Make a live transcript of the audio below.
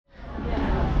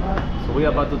So we're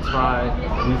about to try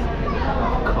this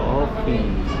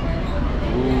coffee.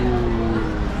 Ooh.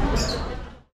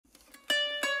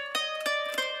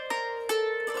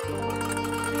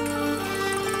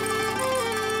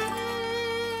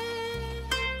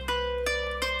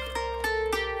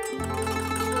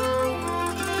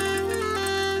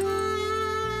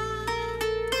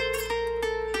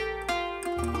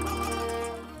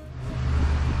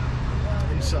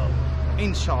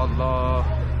 Inshallah.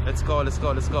 Let's go, let's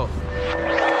go, let's go.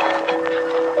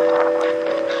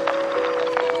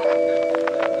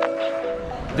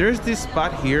 There's this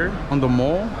spot here on the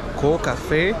mall called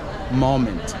Cafe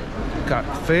Moment.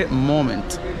 Cafe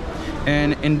Moment.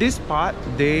 And in this spot,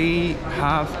 they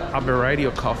have a variety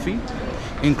of coffee,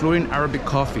 including Arabic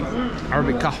coffee,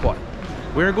 Arabic kahwa.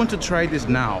 We're going to try this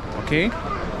now, okay?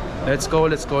 Let's go,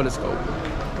 let's go, let's go.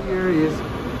 Here is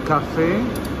Cafe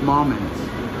Moment.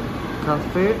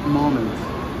 Cafe Moment.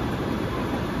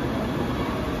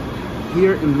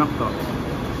 Here in Mecca.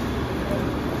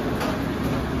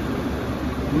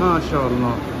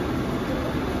 MashaAllah.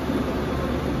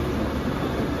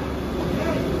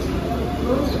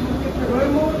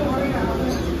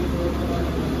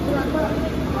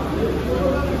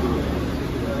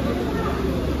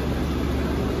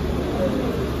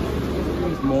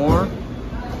 More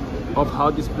of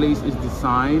how this place is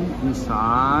designed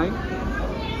inside.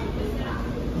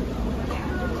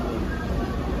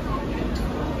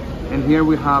 And here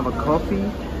we have a coffee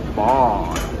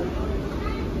bar.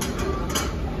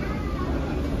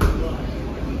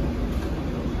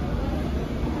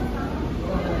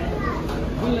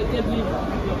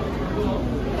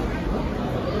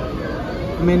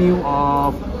 Menu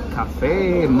of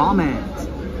Cafe Moment.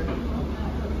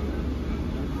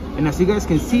 And as you guys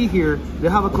can see here, they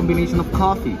have a combination of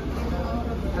coffee.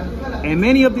 And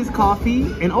many of this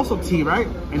coffee, and also tea, right?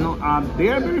 And they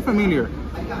are very familiar.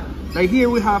 Right here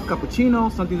we have cappuccino,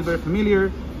 something very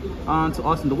familiar to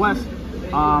us in the West.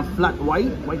 Flat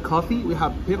white coffee. We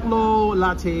have Piccolo,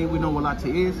 latte, we know what latte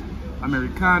is.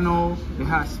 Americano, they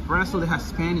have espresso, they have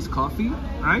Spanish coffee,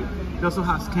 right? They also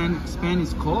have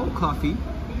Spanish cold coffee.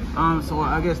 So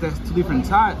I guess that's two different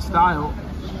style.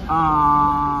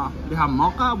 They have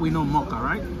mocha, we know mocha,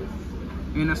 right?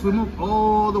 And as we move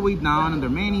all the way down on their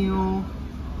menu,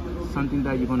 something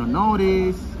that you're gonna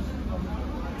notice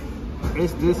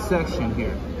is this section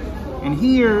here. And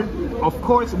here, of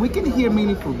course, we can hear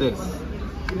meaningful this,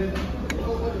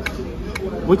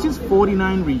 which is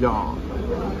 49 riyal,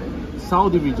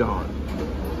 Saudi riyal.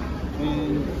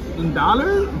 And in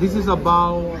dollar, this is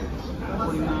about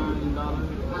 $49,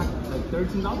 like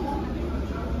 $13?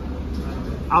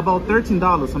 About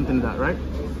 $13, something like that, right?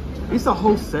 It's a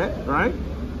whole set, right?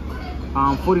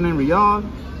 49 riyal,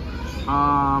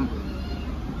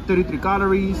 33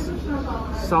 calories,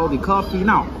 Saudi coffee.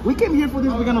 Now, we came here for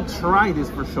this, we're gonna try this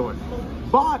for sure.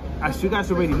 But, as you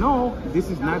guys already know, this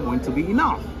is not going to be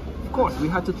enough. Of course, we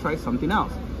had to try something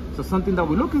else. So something that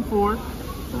we're looking for,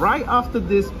 right after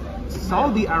this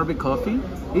Saudi Arabic coffee,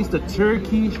 is the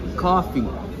Turkish coffee.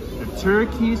 The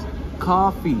Turkish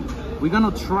coffee. We're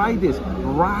gonna try this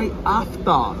right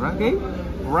after, okay?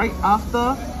 Right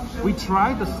after we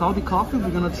try the Saudi coffee,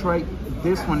 we're gonna try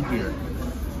this one here.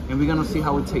 And we're gonna see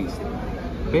how it tastes.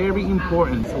 Very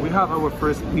important. So we have our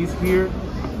first piece here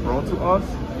brought to us.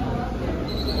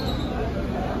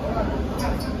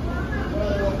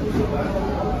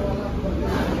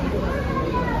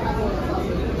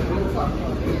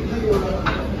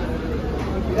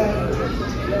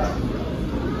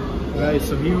 Right,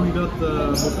 so here we got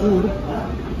the bukhur,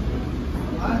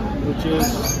 which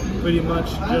is pretty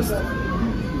much just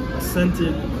a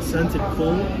scented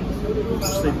coal,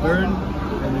 which they burn,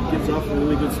 and it gives off a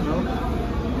really good smell.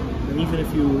 And even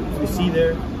if you see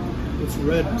there, it's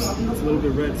red. It's a little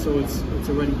bit red, so it's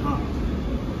already hot.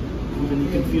 Even you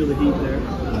can feel the heat there.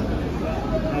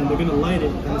 And they're gonna light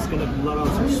it, and it's gonna let out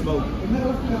some smoke.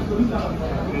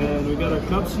 And we got our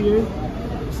cups here.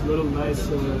 It's little nice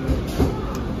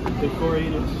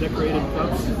decorated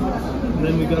cups. And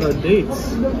then we got our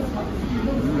dates.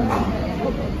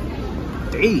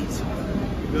 Dates.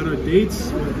 We got our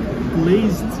dates,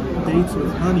 glazed dates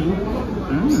with honey.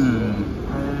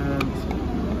 And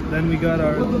then we got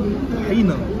our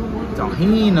tahina.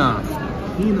 Tahina,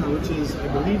 which is, I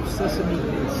believe, sesame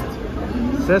paste.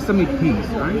 Sesame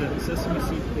paste, right? Yeah, sesame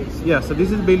seed paste. Yeah, so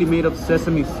this is basically made of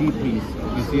sesame seed paste.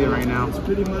 You can see it right now. It's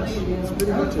pretty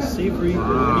much a savory.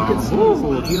 Wow. You can see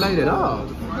ooh, he lighted it up.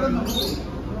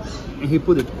 And he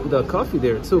put the coffee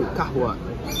there too, kahwa.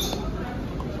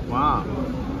 Wow.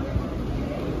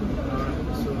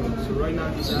 So right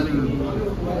now he's adding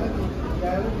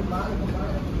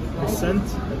the scent.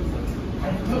 the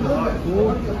hot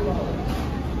cool,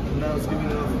 and now it's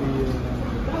giving off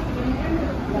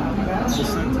the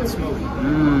scented smoke.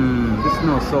 This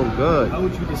smells so good. How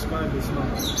would you describe the smell?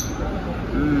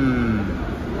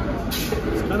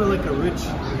 It's kind of like a rich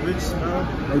smell.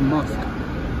 Like musk.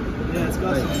 Yeah, it's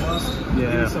got some musk,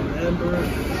 maybe some amber,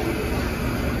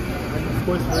 and of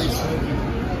course very smoky.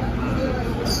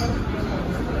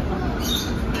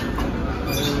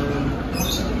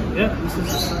 Yeah,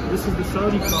 this is the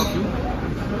Saudi coffee.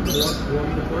 You want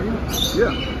me to pour you?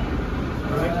 Yeah.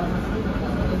 Alright.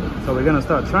 So we're gonna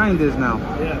start trying this now.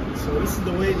 Yeah, so this is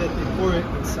the way that they pour it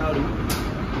in Saudi.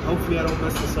 Hopefully I don't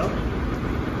mess this up.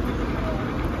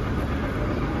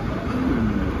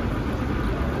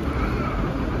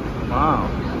 Wow.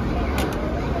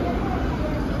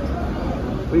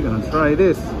 We're gonna try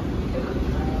this.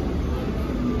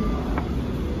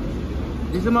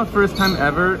 This is my first time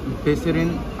ever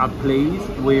visiting a place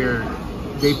where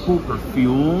they put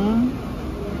perfume.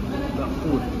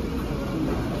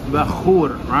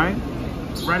 Bahur, right?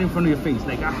 Right in front of your face.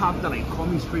 Like I have that like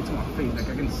coming straight to my face. Like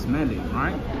I can smell it,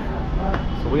 right?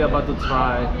 So we're about to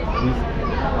try this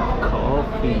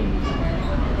coffee.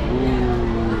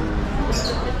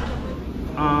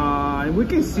 We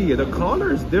can see it. The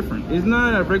color is different. It's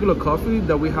not a regular coffee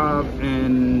that we have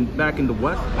back in the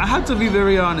West. I have to be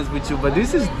very honest with you, but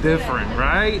this is different,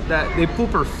 right? That they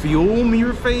put perfume in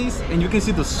your face and you can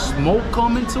see the smoke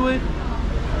coming to it.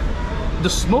 The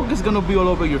smoke is gonna be all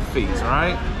over your face,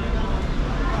 right?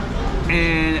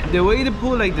 And the way they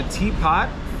put like the teapot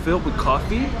filled with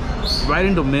coffee right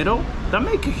in the middle, that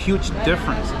makes a huge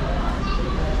difference.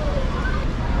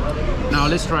 Now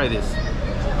let's try this.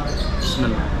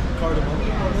 Smell it.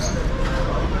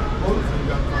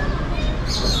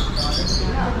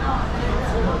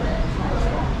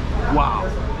 Wow.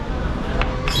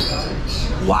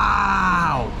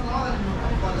 Wow.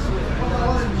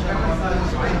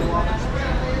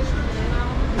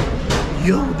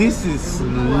 Yo, this is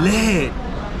lit.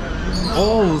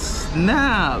 Oh,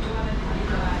 snap.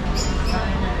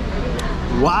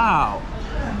 Wow.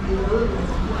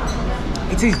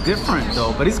 It tastes different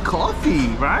though, but it's coffee,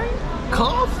 right?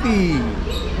 Coffee.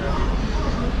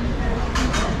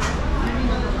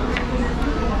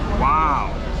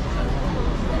 Wow.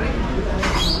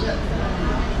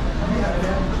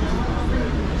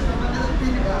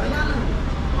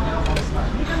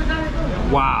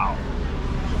 Wow.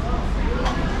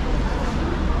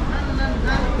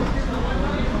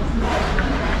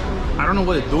 I don't know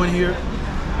what they're doing here.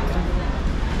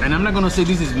 And I'm not gonna say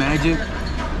this is magic,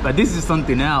 but this is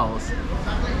something else.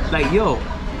 Like, yo,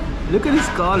 look at this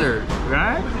color,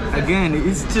 right? Again,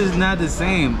 it's just not the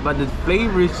same, but the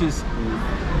flavor is just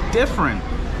different.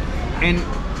 And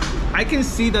I can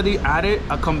see that they added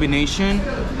a combination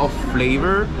of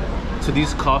flavor to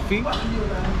this coffee.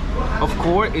 Of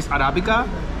course, it's Arabica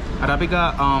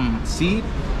seed.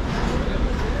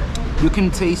 You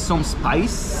can taste some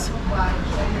spice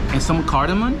and some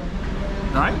cardamom,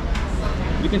 right?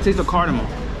 You can taste the cardamom.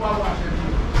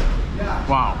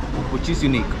 Wow, which is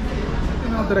unique. You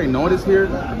know that I noticed here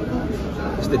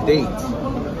is the dates.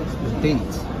 The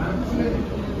dates.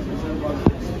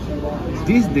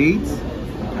 These dates,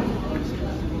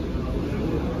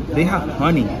 they have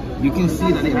honey. You can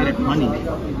see that they added honey.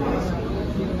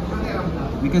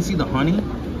 You can see the honey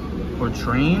or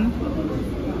train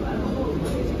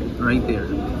right there.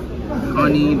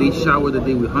 Honey, they shower the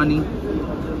day with honey.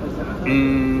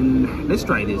 And let's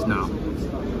try this now.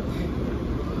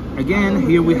 Again,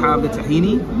 here we have the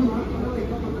tahini.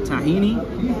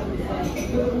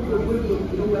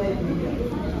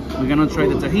 We're gonna try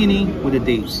the tahini with the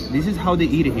dates. This is how they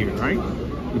eat it here, right?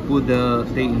 We put the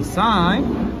date inside.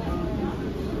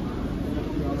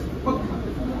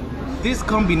 This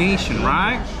combination,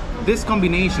 right? This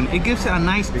combination, it gives it a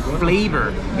nice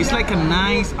flavor. It's like a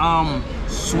nice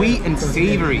sweet and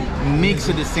savory mix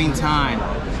at the same time.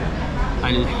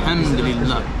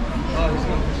 Alhamdulillah.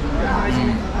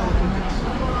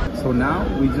 So now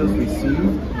we just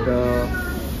received the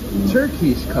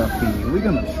Turkish coffee. We're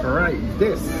gonna try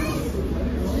this.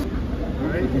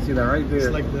 Right. You can see that right there.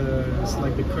 It's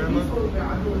like the crema.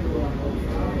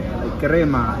 Like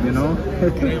crema, you know?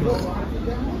 Crema.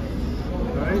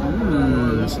 Alright.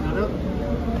 Listen it up.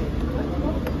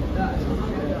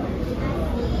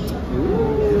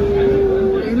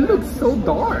 Ooh, it looks so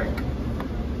dark.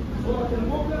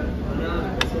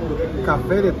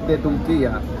 Café de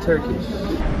Turquía, Turkish.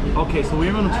 Okay, so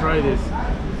we're gonna try this.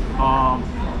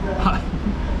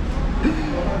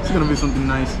 It's gonna be something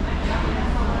nice.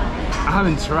 I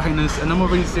haven't tried this, and I'm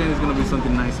already saying it's gonna be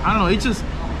something nice. I don't know. It just,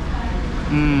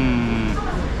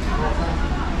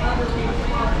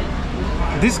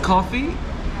 This coffee,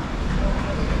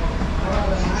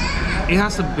 it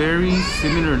has a very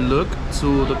similar look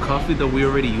to the coffee that we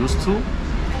already used to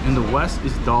in the West.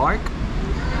 It's dark,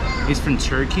 it's from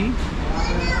Turkey,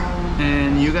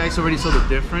 and you guys already saw the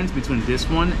difference between this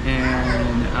one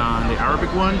and the Arabic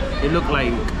one. It looked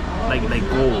like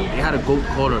gold. It had a gold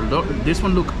color. This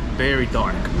one looked very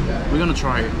dark. We're gonna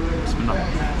try it.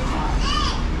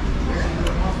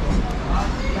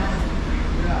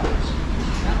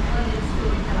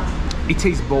 It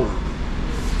tastes bold.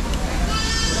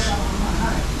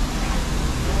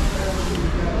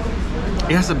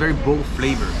 It has a very bold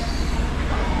flavor.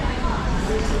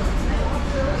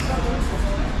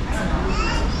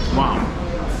 Wow.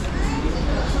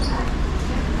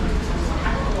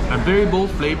 A very bold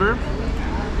flavor.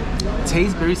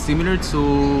 Tastes very similar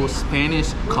to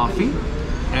Spanish coffee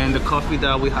and the coffee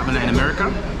that we have in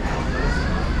America.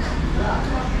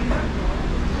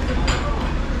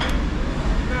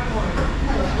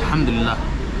 Alhamdulillah.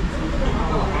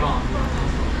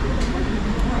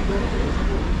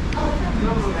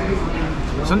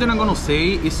 Something I'm gonna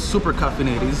say is super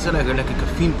caffeinated. This is like a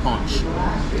caffeine punch.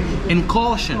 And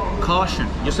caution,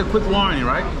 just a quick warning,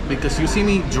 right? Because you see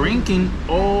me drinking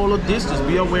all of this, just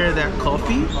be aware that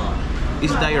coffee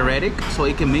is diuretic, so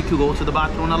it can make you go to the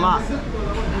bathroom a lot.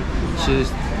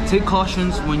 Just take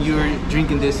cautions when you're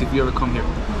drinking this if you ever come here,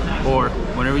 or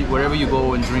wherever you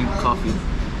go and drink coffee.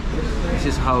 This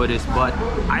is how it is, but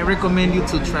I recommend you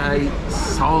to try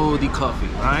Saudi coffee,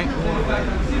 right?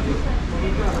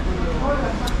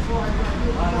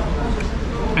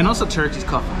 And also Turkish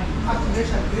coffee.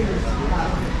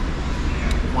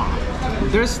 Wow,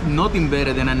 there's nothing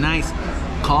better than a nice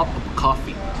cup of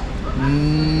coffee.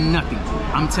 Nothing.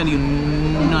 I'm telling you,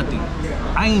 nothing.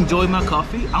 I enjoy my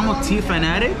coffee. I'm a tea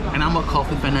fanatic and I'm a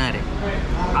coffee fanatic.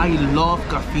 I love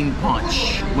caffeine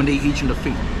punch when they hit you in the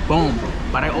face. Boom.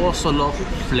 But I also love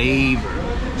flavor,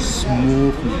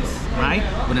 smoothness, right?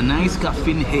 With a nice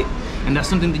caffeine hit. And that's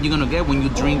something that you're gonna get when you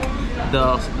drink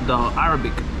the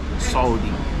Arabic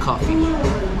Saudi coffee.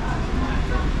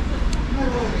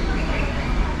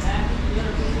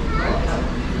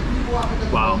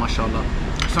 Wow, mashallah.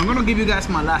 So I'm gonna give you guys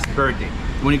my last birthday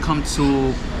when it comes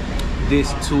to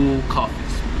these two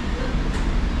coffees.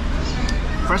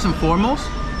 First and foremost,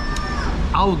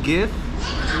 I will give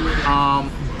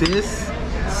this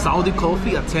Saudi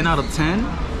coffee a 10 out of 10.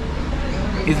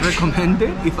 It's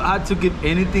recommended. If I had to give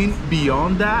anything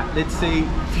beyond that, let's say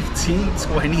 15,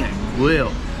 20, I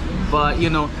will. But you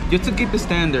know, just to keep the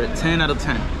standard, 10 out of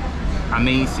 10.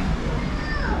 Amazing.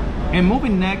 And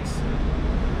moving next,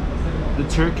 the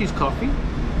Turkish coffee.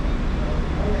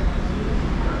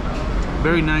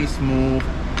 Very nice, smooth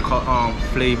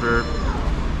flavor.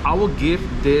 I will give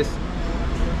this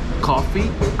coffee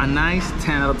a nice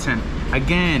 10 out of 10.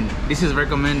 Again, this is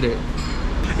recommended.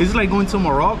 It's like going to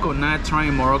Morocco, not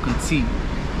trying Moroccan tea.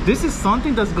 This is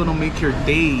something that's gonna make your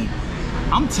day.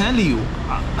 I'm telling you,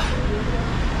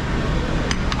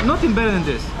 nothing better than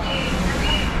this.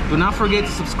 Do not forget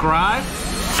to subscribe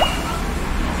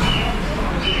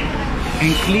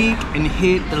and click and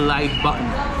hit the like button.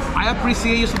 I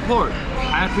appreciate your support.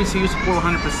 I appreciate your support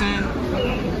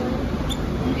 100%.